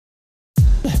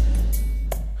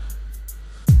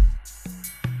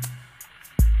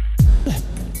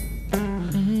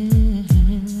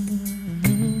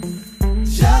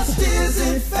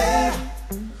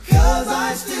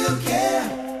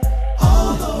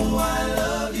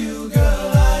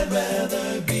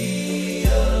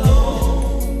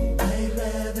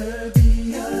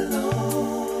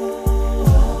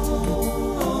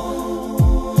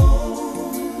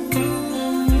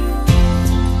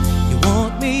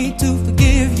me to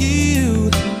forgive you.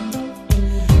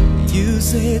 You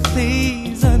said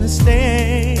please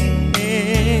understand.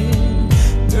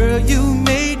 Girl, you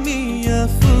made me a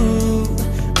fool.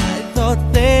 I thought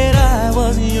that I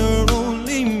was your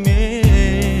only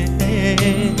man.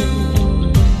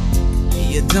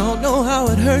 You don't know how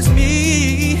it hurts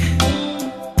me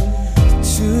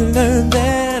to learn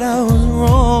that I was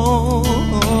wrong.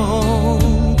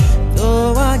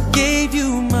 Though I gave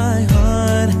you my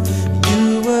heart,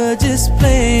 you were just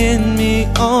playing me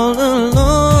all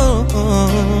along.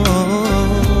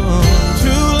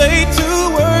 Too late to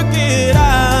work it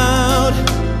out,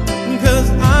 'cause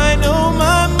I know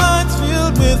my mind's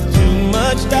filled with too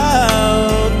much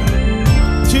doubt.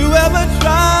 To ever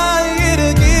try it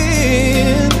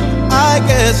again, I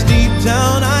guess deep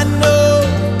down I know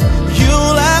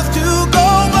you'll have to go,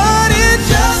 but it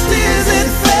just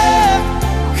isn't fair,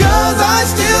 'cause I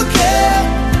still care.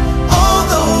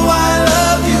 Although I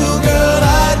love you, girl,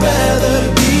 I'd rather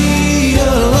be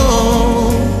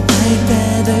alone. I'd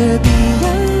rather be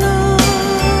alone.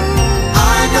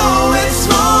 I know it's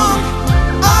wrong,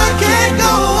 I can't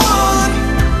go on.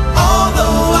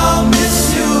 Although I'll miss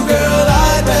you, girl,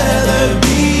 I'd rather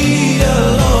be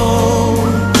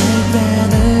alone. I'd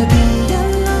rather be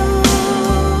alone.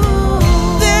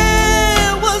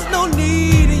 There was no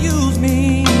need to use me.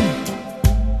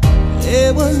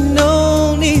 There was no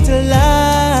need to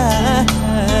lie.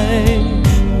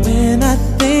 When I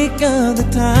think of the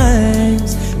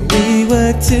times we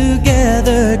were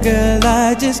together, girl, I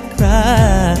just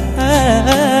cry.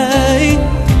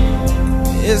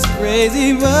 It's crazy,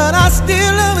 but I still